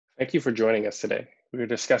Thank you for joining us today. We are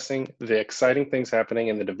discussing the exciting things happening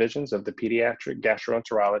in the divisions of the Pediatric,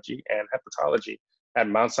 Gastroenterology, and Hepatology at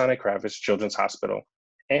Mount Sinai Children's Hospital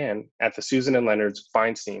and at the Susan and Leonard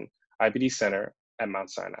Feinstein IBD Center at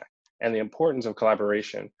Mount Sinai, and the importance of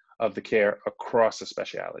collaboration of the care across the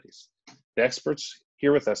specialities. The experts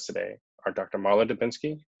here with us today are Dr. Marla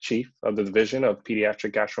Dubinsky, Chief of the Division of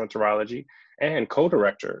Pediatric Gastroenterology and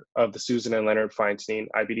co-director of the Susan and Leonard Feinstein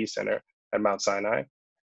IBD Center at Mount Sinai,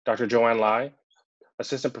 Dr. Joanne Lai,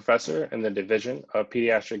 Assistant Professor in the Division of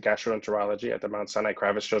Pediatric Gastroenterology at the Mount Sinai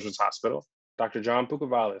Children's Hospital, Dr. John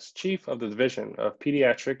Bucuvalas, Chief of the Division of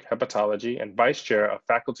Pediatric Hepatology and Vice Chair of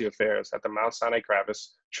Faculty Affairs at the Mount Sinai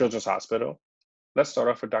Children's Hospital. Let's start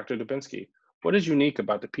off with Dr. Dubinsky. What is unique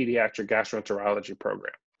about the Pediatric Gastroenterology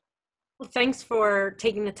program? Well, thanks for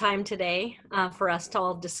taking the time today for us to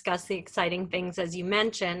all discuss the exciting things, as you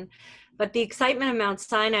mentioned. But the excitement of Mount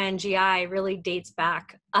Sinai and GI really dates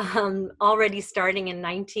back, already starting in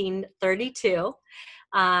 1932,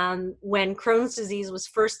 when Crohn's disease was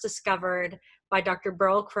first discovered by Dr.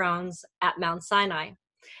 Burl Crohn's at Mount Sinai.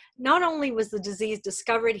 Not only was the disease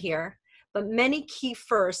discovered here, but many key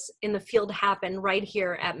firsts in the field happened right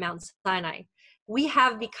here at Mount Sinai. We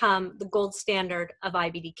have become the gold standard of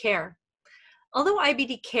IBD care. Although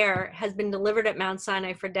IBD care has been delivered at Mount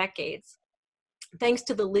Sinai for decades, thanks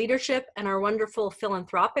to the leadership and our wonderful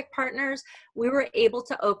philanthropic partners, we were able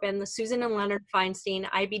to open the Susan and Leonard Feinstein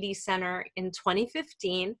IBD Center in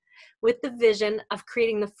 2015 with the vision of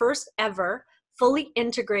creating the first ever fully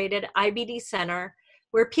integrated IBD center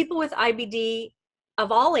where people with IBD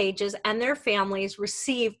of all ages and their families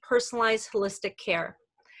receive personalized holistic care.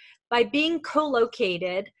 By being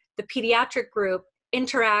co-located, the pediatric group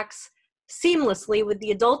interacts seamlessly with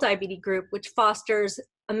the adult IBD group, which fosters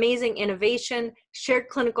amazing innovation, shared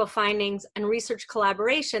clinical findings, and research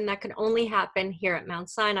collaboration that can only happen here at Mount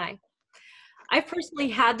Sinai. I personally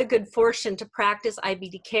had the good fortune to practice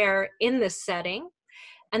IBD care in this setting,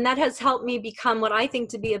 and that has helped me become what I think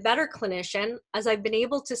to be a better clinician, as I've been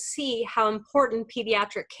able to see how important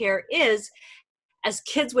pediatric care is as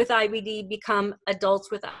kids with IBD become adults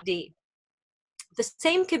with IBD. The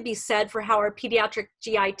same could be said for how our pediatric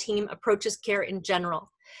GI team approaches care in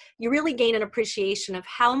general. You really gain an appreciation of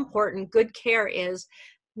how important good care is,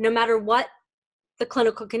 no matter what the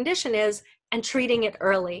clinical condition is, and treating it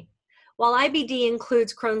early. While IBD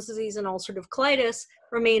includes Crohn's disease and ulcerative colitis,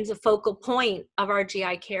 remains a focal point of our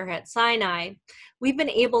GI care at Sinai, we've been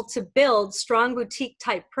able to build strong boutique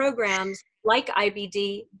type programs like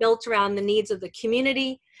IBD built around the needs of the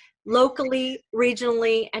community, locally,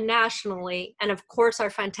 regionally, and nationally, and of course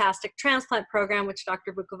our fantastic transplant program, which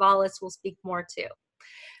Dr. Bucuvalas will speak more to.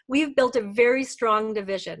 We've built a very strong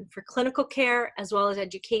division for clinical care as well as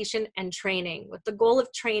education and training, with the goal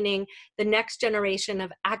of training the next generation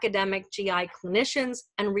of academic GI clinicians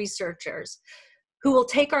and researchers who will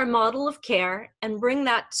take our model of care and bring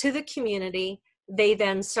that to the community they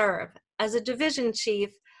then serve. As a division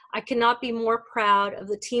chief, I cannot be more proud of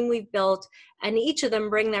the team we've built, and each of them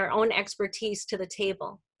bring their own expertise to the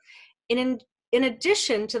table. In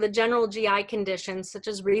addition to the general GI conditions such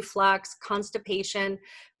as reflux, constipation,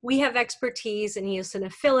 we have expertise in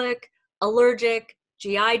eosinophilic, allergic,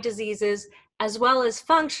 GI diseases, as well as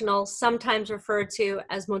functional, sometimes referred to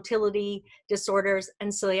as motility disorders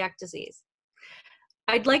and celiac disease.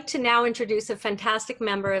 I'd like to now introduce a fantastic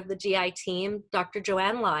member of the GI team, Dr.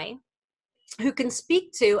 Joanne Lai, who can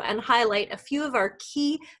speak to and highlight a few of our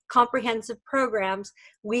key comprehensive programs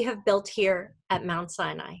we have built here at Mount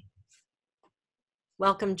Sinai.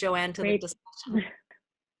 Welcome, Joanne, to the discussion.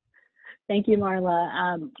 Thank you,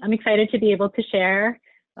 Marla. I'm excited to be able to share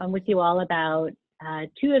with you all about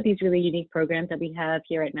two of these really unique programs that we have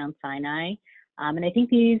here at Mount Sinai. And I think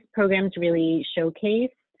these programs really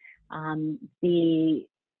showcase the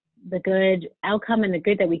good outcome and the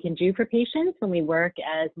good that we can do for patients when we work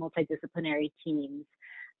as multidisciplinary teams.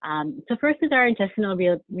 So first is our intestinal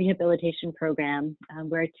rehabilitation program.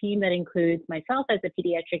 We're a team that includes myself as a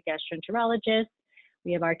pediatric gastroenterologist.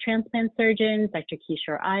 We have our transplant surgeons, Dr.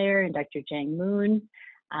 Kishore Iyer and Dr. Jang Moon.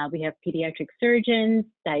 We have pediatric surgeons,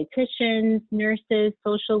 dietitians, nurses,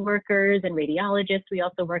 social workers, and radiologists we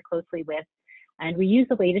also work closely with. And we use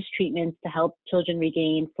the latest treatments to help children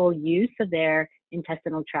regain full use of their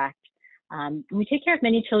intestinal tract. We take care of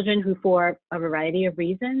many children who, for a variety of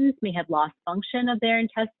reasons, may have lost function of their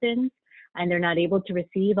intestines, and they're not able to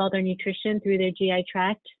receive all their nutrition through their GI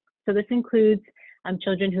tract. So this includes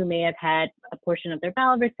children who may have had a portion of their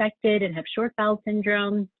bowel resected and have short bowel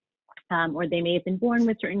syndrome, or they may have been born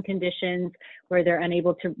with certain conditions where they're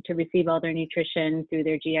unable to receive all their nutrition through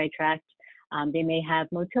their GI tract. They may have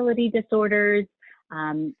motility disorders,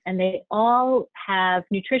 And they all have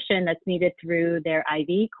nutrition that's needed through their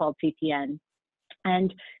IV called CPN.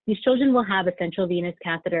 And these children will have a central venous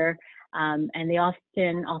catheter, and they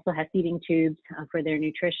often also have feeding tubes for their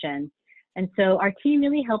nutrition. And so our team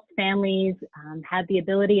really helps families have the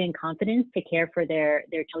ability and confidence to care for their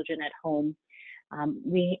children at home.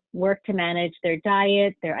 We work to manage their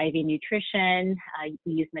diet, their IV nutrition.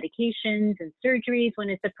 We use medications and surgeries when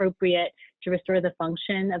it's appropriate to restore the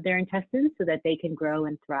function of their intestines so that they can grow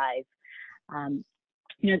and thrive.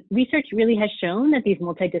 Research really has shown that these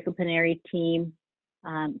multidisciplinary teams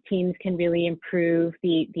can really improve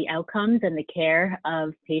the outcomes and the care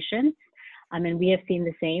of patients. And we have seen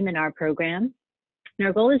the same in our program. And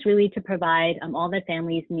our goal is really to provide all that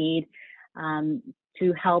families need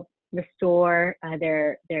to help restore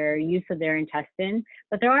their use of their intestine.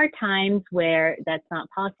 But there are times where that's not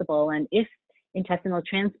possible. And if intestinal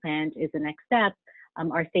transplant is the next step,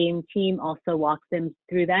 our same team also walks them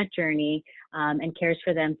through that journey and cares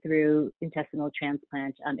for them through intestinal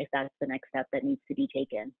transplant if that's the next step that needs to be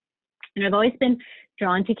taken. And I've always been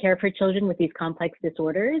drawn to care for children with these complex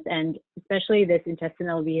disorders, and especially this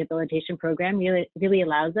intestinal rehabilitation program really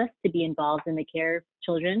allows us to be involved in the care of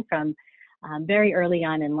children from very early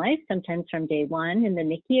on in life, sometimes from day one in the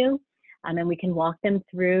NICU, and we can walk them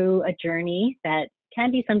through a journey that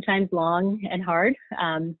can be sometimes long and hard,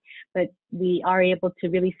 but we are able to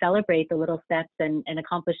really celebrate the little steps and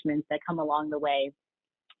accomplishments that come along the way.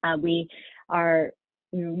 We are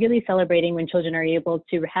really celebrating when children are able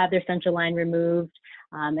to have their central line removed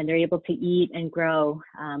and they're able to eat and grow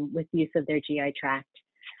with use of their GI tract.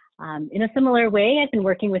 In a similar way, I've been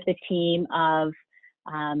working with a team of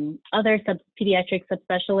other pediatric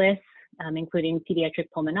subspecialists, including pediatric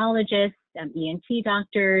pulmonologists, ENT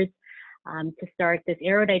doctors, to start this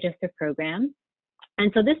aerodigestive program.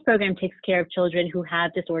 And so this program takes care of children who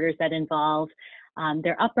have disorders that involve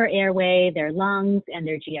their upper airway, their lungs, and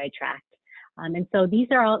their GI tract. And so these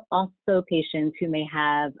are also patients who may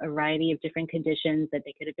have a variety of different conditions that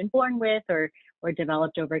they could have been born with or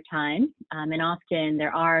developed over time. And often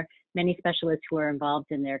there are many specialists who are involved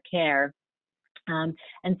in their care.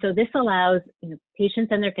 And so this allows patients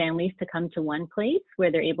and their families to come to one place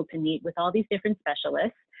where they're able to meet with all these different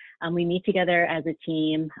specialists. We meet together as a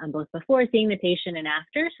team both before seeing the patient and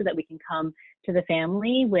after, so that we can come to the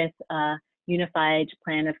family with a unified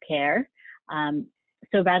plan of care.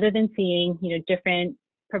 So rather than seeing different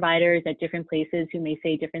providers at different places who may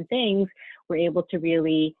say different things, we're able to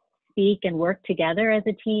really speak and work together as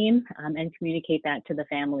a team and communicate that to the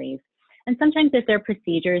families. And sometimes if there are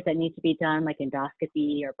procedures that need to be done, like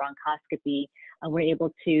endoscopy or bronchoscopy, we're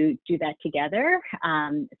able to do that together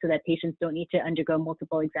so that patients don't need to undergo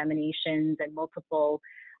multiple examinations and multiple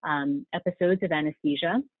episodes of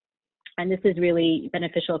anesthesia. And this is really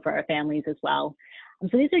beneficial for our families as well.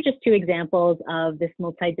 So these are just two examples of this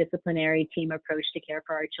multidisciplinary team approach to care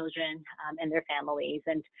for our children and their families.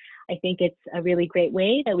 And I think it's a really great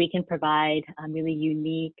way that we can provide really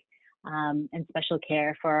unique and special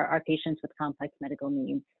care for our patients with complex medical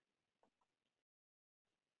needs.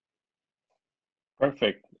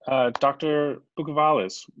 Perfect. Dr.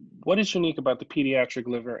 Bucuvalas, what is unique about the pediatric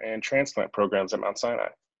liver and transplant programs at Mount Sinai?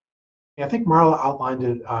 Yeah, I think Marla outlined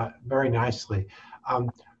it very nicely.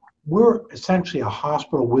 We're essentially a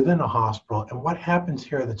hospital within a hospital, and what happens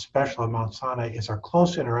here that's special at Mount Sinai is our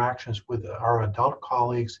close interactions with our adult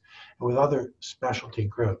colleagues and with other specialty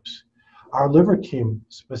groups. Our liver team,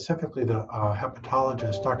 specifically the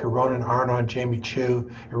hepatologists, Dr. Ronan Arnon, Jamie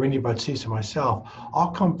Chu, Irini Batsis, and myself,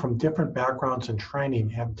 all come from different backgrounds and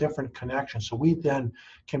training, have different connections, so we then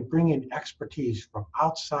can bring in expertise from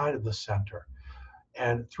outside of the center.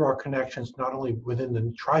 And through our connections, not only within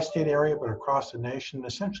the tri-state area, but across the nation,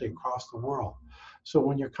 essentially across the world. So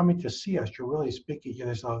when you're coming to see us, you're really speaking,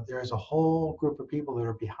 there's a whole group of people that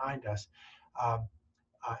are behind us,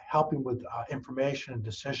 helping with information and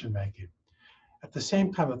decision-making. At the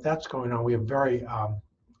same time that that's going on, we have very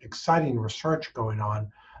exciting research going on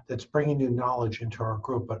that's bringing new knowledge into our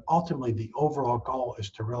group, but ultimately the overall goal is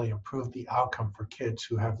to really improve the outcome for kids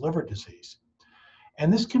who have liver disease.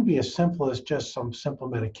 And this can be as simple as just some simple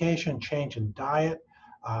medication, change in diet,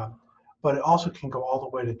 but it also can go all the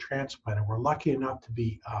way to transplant. And we're lucky enough to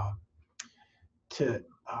be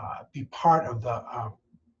part of the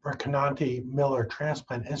Recanati Miller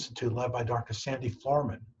Transplant Institute led by Dr. Sandy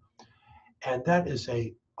Florman. And that is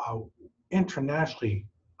a internationally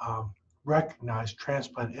recognized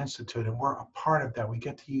transplant institute, and we're a part of that. We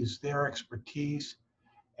get to use their expertise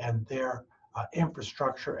and their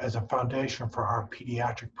infrastructure as a foundation for our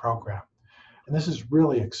pediatric program. And this is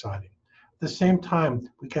really exciting. At the same time,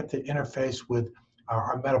 we get to interface with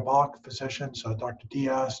our metabolic physicians, Dr.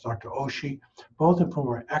 Diaz, Dr. Oshie, both of whom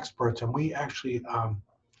are experts, and we actually,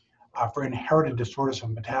 for inherited disorders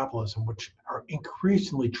of metabolism, which are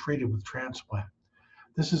increasingly treated with transplant.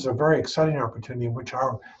 This is a very exciting opportunity in which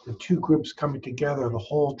the two groups coming together, the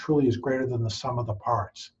whole truly is greater than the sum of the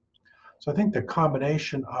parts. So I think the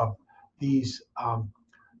combination of these,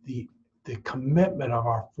 the commitment of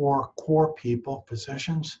our four core people,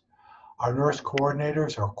 physicians, our nurse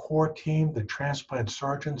coordinators, our core team, the transplant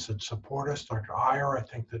surgeons that support us, Dr. Iyer, I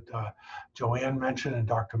think that Joanne mentioned, and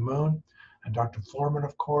Dr. Moon, and Dr. Florman,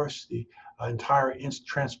 of course, the entire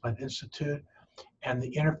Transplant Institute, and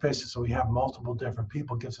the interfaces, so we have multiple different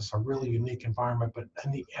people, gives us a really unique environment, but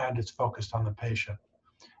in the end, it's focused on the patient.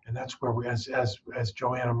 And that's where we, as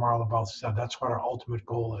Joanne and Marla both said, that's what our ultimate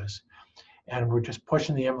goal is. And we're just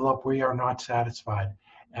pushing the envelope. We are not satisfied.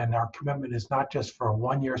 And our commitment is not just for a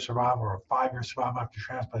 1-year survival or a 5-year survival after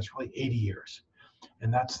transplant, it's really 80 years.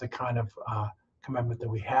 And that's the kind of commitment that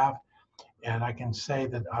we have. And I can say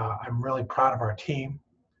that I'm really proud of our team.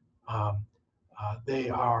 They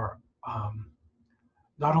are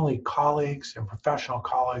not only colleagues and professional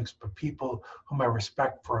colleagues, but people whom I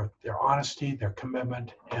respect for their honesty, their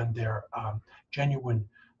commitment, and their genuine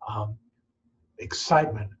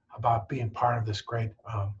excitement about being part of this great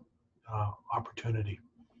opportunity.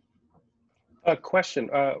 A question,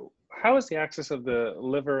 how is the access of the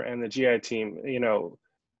liver and the GI team,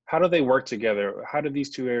 how do they work together? How do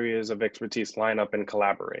these two areas of expertise line up and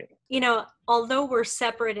collaborate? Although we're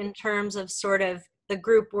separate in terms of sort of the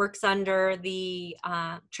group works under the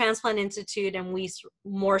Transplant Institute, and we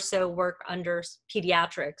more so work under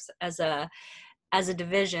Pediatrics as a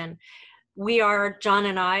division. John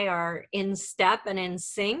and I are in step and in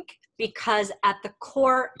sync, because at the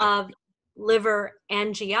core of liver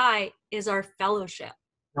and GI is our fellowship,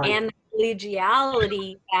 right, and the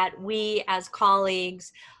collegiality that we as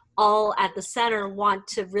colleagues all at the center want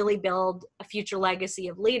to really build a future legacy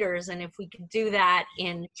of leaders. And if we can do that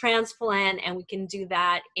in transplant, and we can do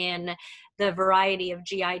that in the variety of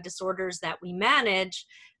GI disorders that we manage,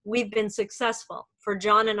 we've been successful. For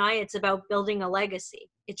John and I, it's about building a legacy.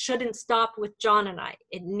 It shouldn't stop with John and I.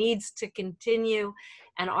 It needs to continue.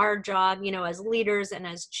 And our job, as leaders and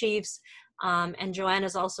as chiefs, and Joanne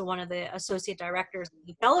is also one of the associate directors of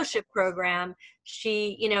the fellowship program.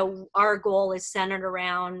 Our goal is centered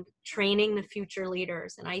around training the future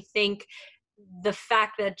leaders. And I think the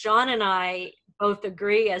fact that John and I both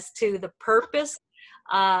agree as to the purpose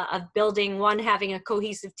of having a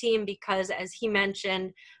cohesive team, because as he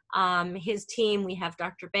mentioned, his team, we have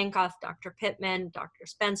Dr. Benkoff, Dr. Pittman, Dr.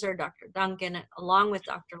 Spencer, Dr. Duncan, along with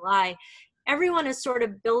Dr. Lai. Everyone is sort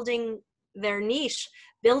of building their niche,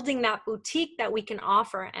 building that boutique that we can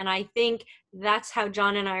offer. And I think that's how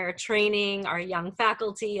John and I are training our young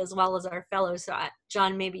faculty as well as our fellows. So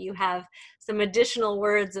John, maybe you have some additional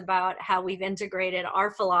words about how we've integrated our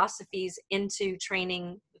philosophies into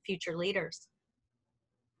training the future leaders.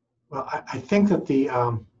 Well, I think that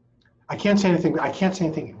I can't say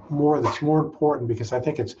anything more that's more important, because I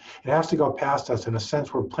think it has to go past us. In a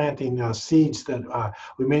sense, we're planting seeds that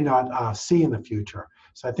we may not see in the future.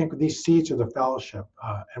 So I think these seeds are the fellowship,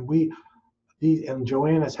 and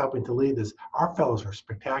Joanne is helping to lead this. Our fellows are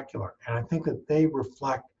spectacular, and I think that they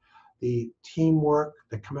reflect the teamwork,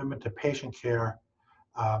 the commitment to patient care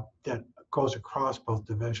that goes across both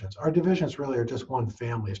divisions. Our divisions really are just one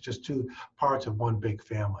family. It's just two parts of one big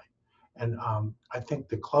family. And I think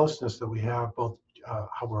the closeness that we have, both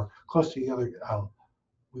how we're close to each other,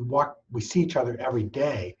 we see each other every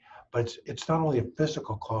day, but it's not only a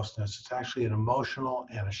physical closeness, it's actually an emotional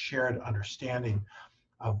and a shared understanding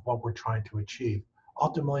of what we're trying to achieve.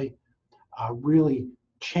 Ultimately, really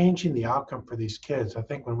changing the outcome for these kids. I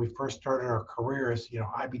think when we first started our careers,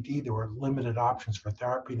 IBD, there were limited options for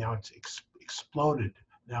therapy. Now it's exploded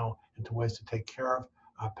now into ways to take care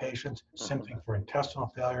of patients, same thing for intestinal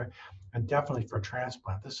failure, and definitely for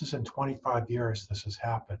transplant. This is in 25 years this has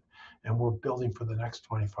happened, and we're building for the next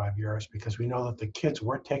 25 years, because we know that the kids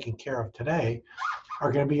we're taking care of today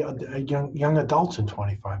are going to be young adults in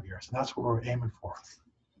 25 years, and that's what we're aiming for.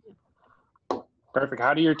 Perfect.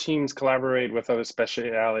 How do your teams collaborate with other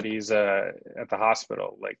specialities at the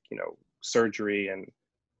hospital, like surgery and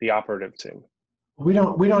the operative team? We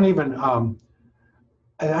don't even.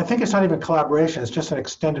 I think it's not even collaboration. It's just an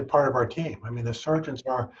extended part of our team. I mean, the surgeons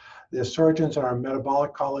and our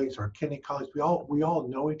metabolic colleagues, our kidney colleagues, we all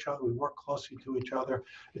know each other. We work closely to each other.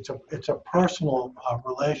 It's a personal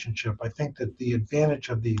relationship. I think that the advantage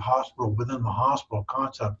of the hospital within the hospital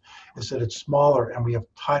concept is that it's smaller and we have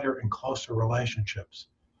tighter and closer relationships.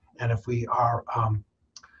 And if we are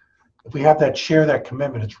if we have that share that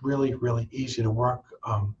commitment, it's really, really easy to work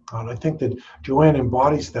on. I think that Joanne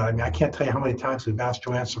embodies that. I mean, I can't tell you how many times we've asked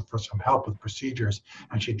Joanne for some help with procedures,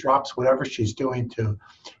 and she drops whatever she's doing to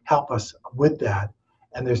help us with that.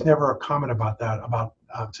 And there's never a comment about that, about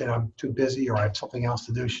saying I'm too busy or I have something else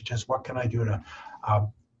to do. She just, what can I do to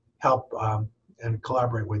help and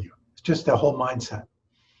collaborate with you? It's just the whole mindset.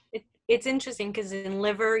 It's interesting because in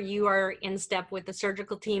liver, you are in step with the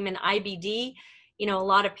surgical team. In IBD, you know, a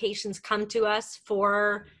lot of patients come to us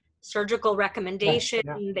for surgical recommendation.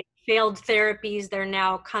 Yeah. They failed therapies, they're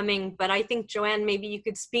now coming. But I think, Joanne, maybe you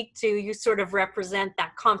could speak to, you sort of represent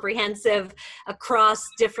that comprehensive across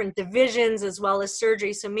different divisions as well as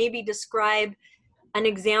surgery. So maybe describe an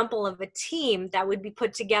example of a team that would be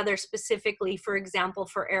put together specifically, for example,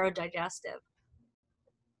 for aerodigestive.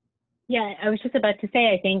 Yeah, I was just about to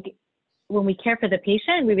say, I think when we care for the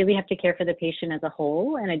patient, we really have to care for the patient as a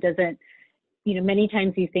whole. And it doesn't, you know, many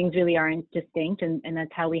times these things really aren't distinct, and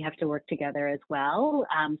that's how we have to work together as well.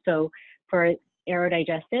 So for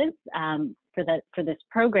aerodigestives, for this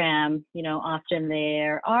program, you know, often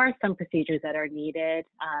there are some procedures that are needed,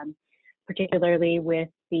 particularly with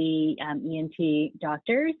the ENT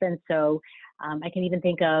doctors. And so I can even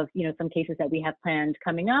think of, you know, some cases that we have planned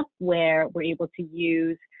coming up where we're able to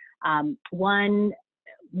use one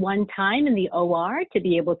time in the OR to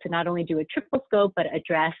be able to not only do a triple scope, but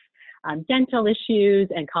address dental issues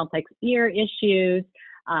and complex ear issues,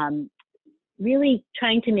 really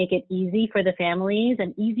trying to make it easy for the families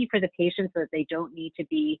and easy for the patients so that they don't need to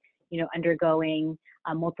be, you know, undergoing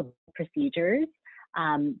multiple procedures.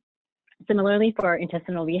 Similarly, for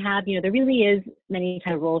intestinal rehab, you know, there really is many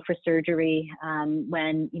times a role for surgery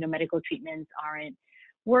when, you know, medical treatments aren't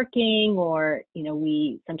working, or, you know,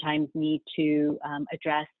 we sometimes need to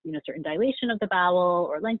address, you know, certain dilation of the bowel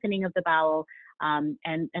or lengthening of the bowel.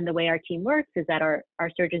 And the way our team works is that our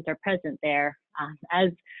surgeons are present there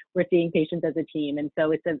as we're seeing patients as a team. And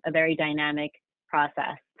so it's a very dynamic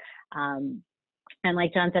process. And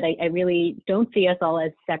like John said, I really don't see us all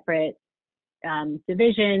as separate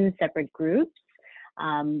divisions, separate groups.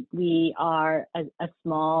 We are a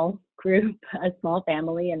small group, a small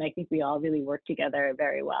family, and I think we all really work together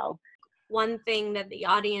very well. One thing that the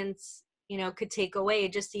audience, you know, could take away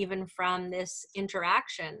just even from this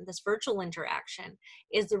interaction, this virtual interaction,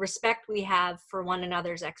 is the respect we have for one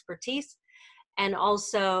another's expertise, and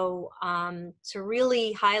also to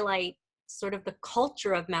really highlight sort of the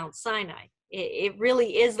culture of Mount Sinai. It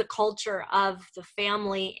really is the culture of the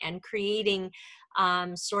family, and creating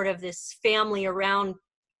sort of this family around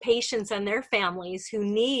patients and their families who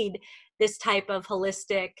need this type of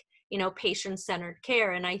holistic, you know, patient-centered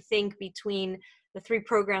care. And I think between the 3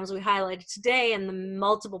 programs we highlighted today and the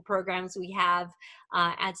multiple programs we have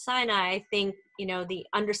at Sinai, I think, you know, the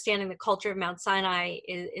understanding the culture of Mount Sinai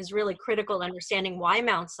is really critical, understanding why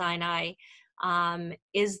Mount Sinai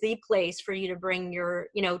is the place for you to bring your,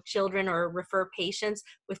 you know, children or refer patients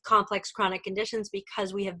with complex chronic conditions,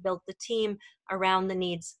 because we have built the team around the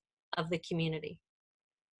needs of the community.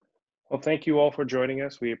 Well, thank you all for joining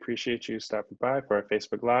us. We appreciate you stopping by for our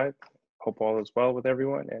Facebook Live. Hope all is well with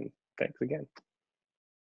everyone, and thanks again.